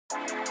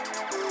Perfect.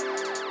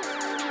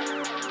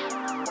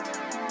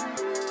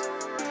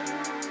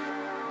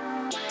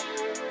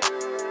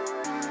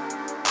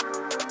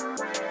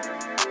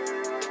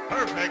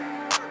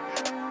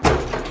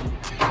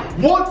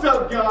 What's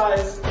up,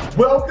 guys?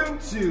 Welcome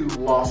to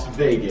Las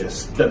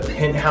Vegas, the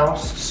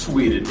Penthouse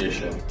Suite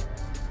Edition.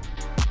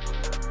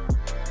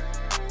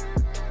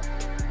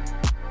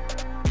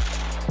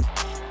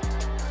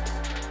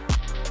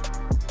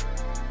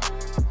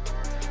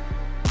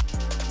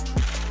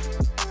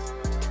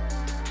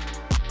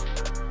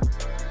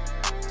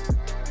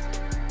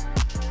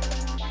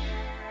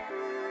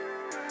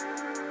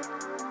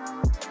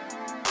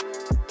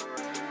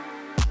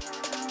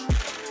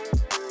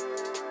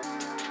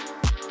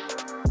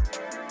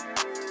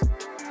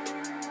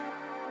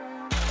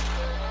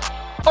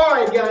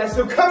 Alright guys,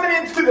 so coming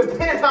into the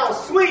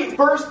Penthouse Suite,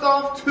 first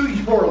off to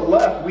your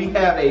left, we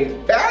have a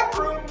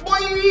bathroom,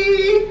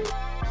 boy!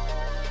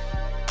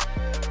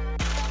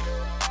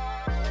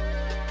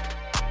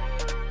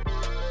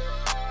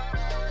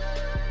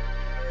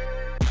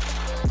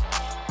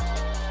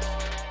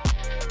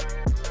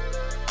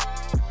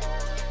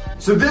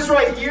 So this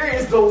right here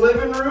is the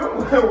living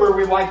room where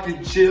we like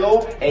to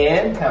chill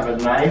and have a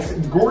nice,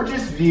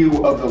 gorgeous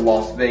view of the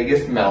Las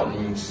Vegas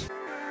mountains.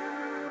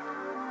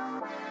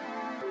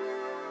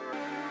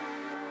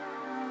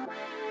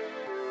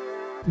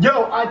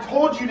 Yo, I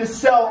told you to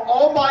sell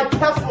all my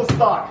Tesla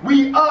stock.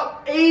 We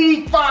up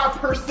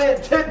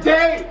 85%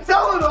 today.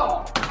 Sell it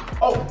all.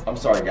 Oh, I'm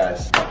sorry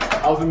guys.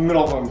 I was in the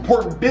middle of an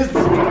important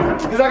business meeting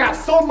because I got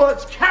so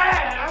much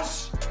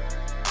cash.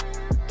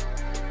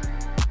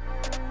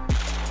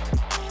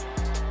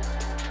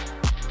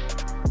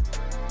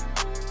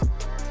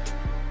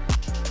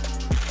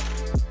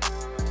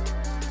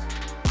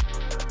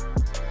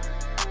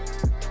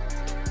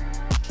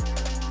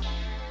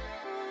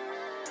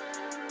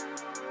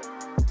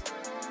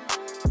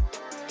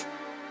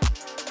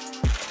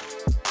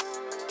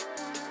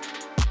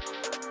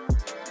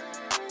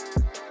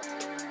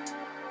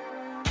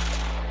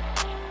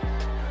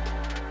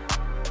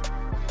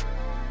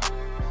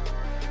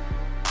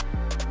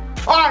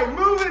 Alright,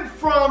 moving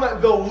from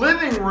the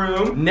living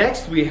room,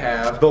 next we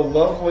have the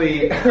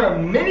lovely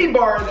mini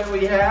bar that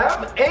we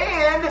have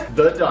and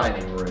the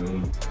dining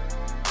room.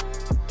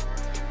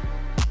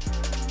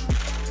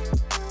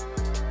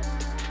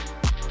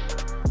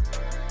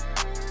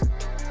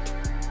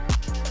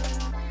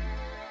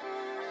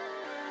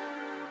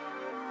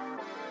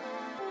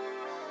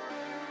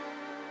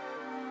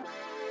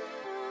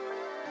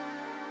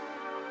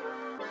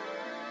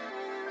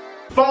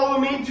 Follow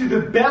me to the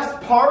best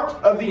part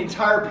of the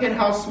entire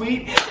Penthouse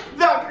Suite,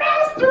 the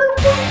master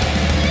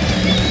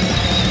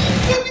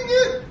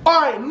suite.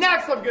 Alright,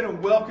 next I'm gonna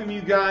welcome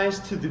you guys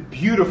to the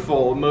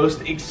beautiful,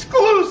 most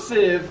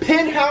exclusive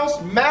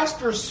Penthouse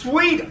Master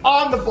Suite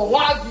on the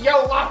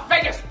Bellagio Las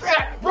Vegas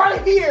Strip,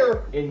 right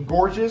here in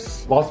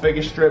gorgeous Las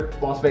Vegas Strip,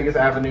 Las Vegas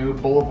Avenue,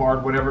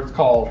 Boulevard, whatever it's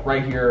called,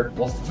 right here.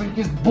 Las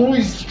Vegas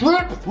Bully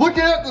Strip,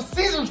 looking at the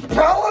Caesar's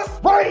Palace,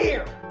 right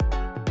here.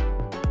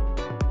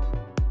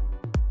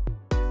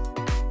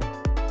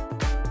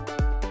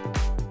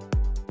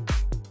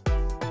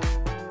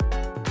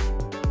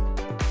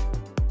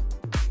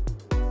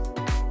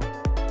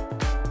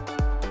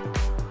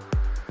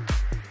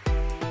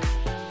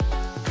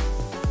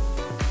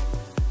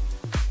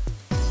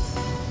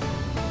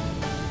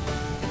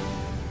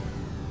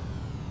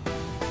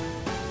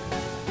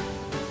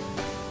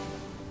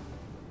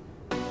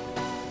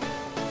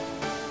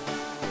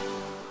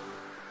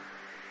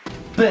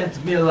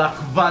 Bent me like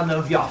one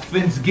of your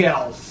Finns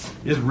girls.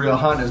 It's real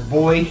hunters,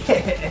 boy.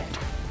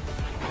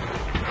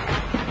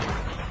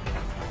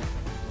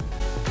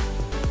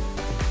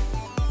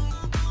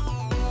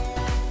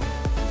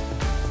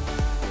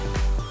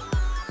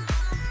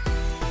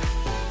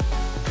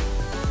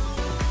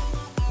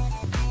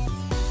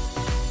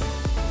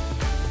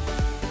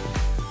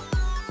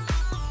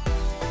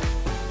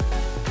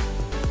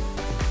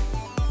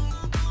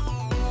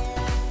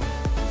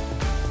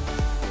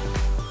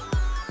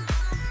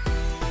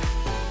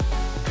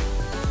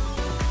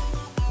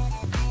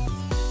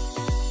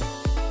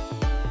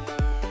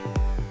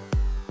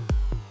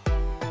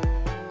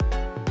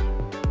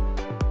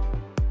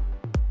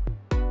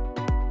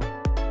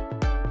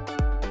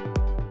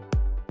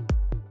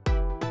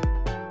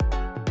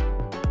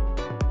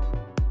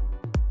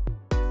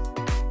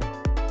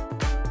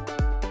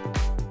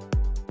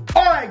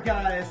 Alright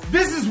guys,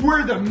 this is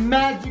where the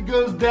magic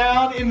goes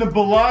down in the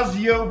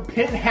Bellagio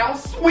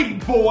Penthouse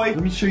Suite, boy. Let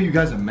me show you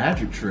guys a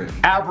magic trick.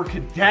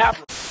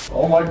 Abracadabra.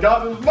 Oh my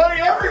god, there's money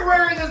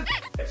everywhere in this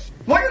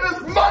bitch. Look at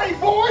this money,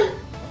 boy.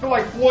 I feel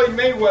like Floyd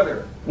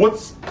Mayweather.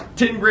 What's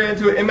 10 grand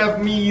to an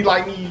MF me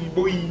like me,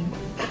 boy?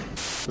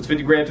 What's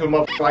 50 grand to a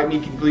motherfucker like me?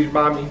 Can you please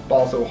buy me?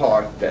 Ball so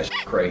hard, that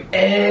shit cray.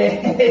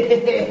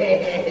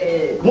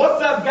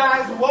 What's up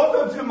guys?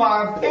 Welcome to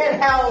my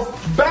penthouse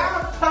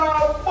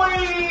bathtub,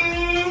 boy.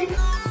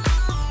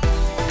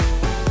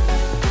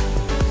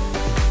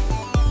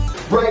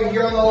 Right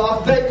here on the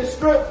Las Vegas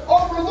Strip,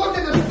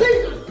 overlooking the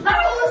Caesar's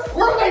Palace,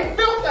 where they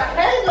filmed The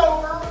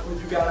Hangover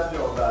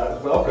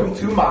welcome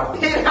to my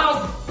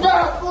penthouse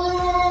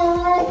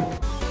bathroom!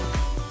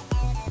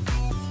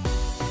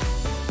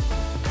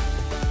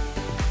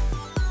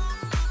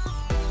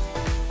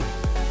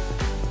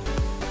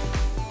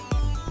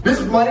 This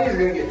money is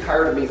gonna get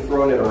tired of me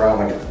throwing it around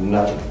like it's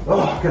nothing.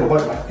 Oh, I'm gonna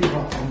wipe my feet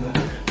off on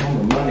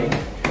the money.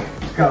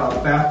 It's got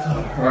a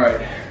bathtub. All right,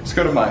 let's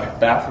go to my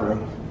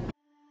bathroom.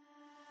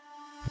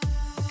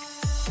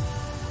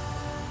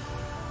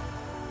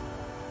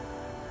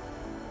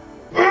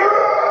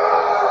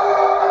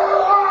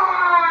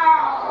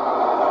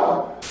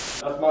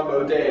 That's my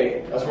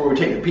bidet. That's where we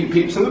take the peep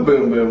peeps and the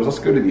boom booms. Let's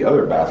go to the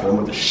other bathroom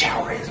where the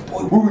shower is,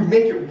 boy. Where we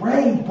make it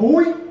rain,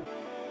 boy.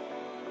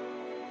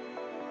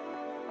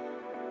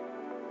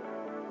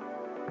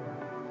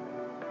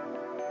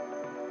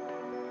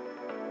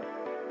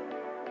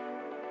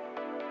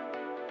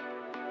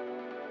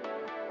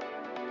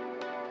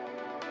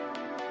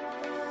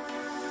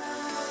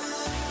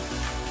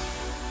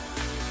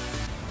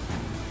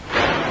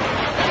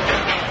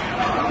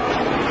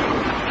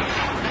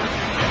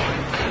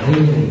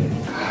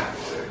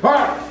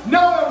 Alright,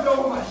 now I'm done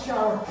with my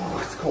shower.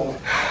 Oh, it's cold.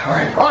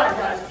 Alright,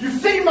 guys.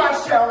 You've seen my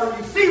shower,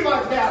 you've seen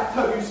my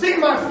bathtub, you've seen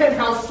my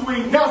penthouse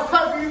suite. Now it's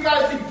time for you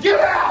guys to get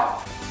out!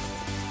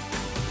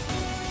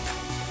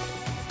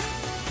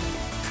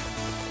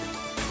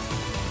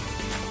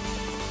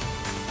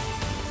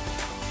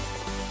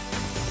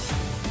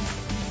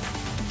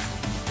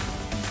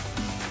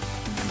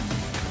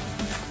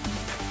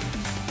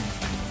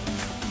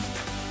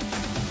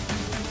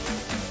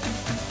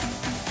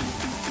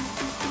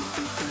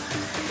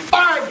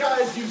 Alright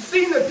guys, you've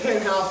seen the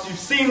penthouse, you've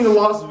seen the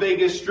Las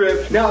Vegas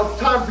Strip. Now it's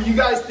time for you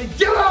guys to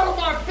get out of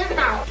my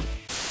penthouse!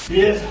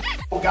 This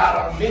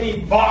got a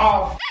mini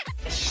bar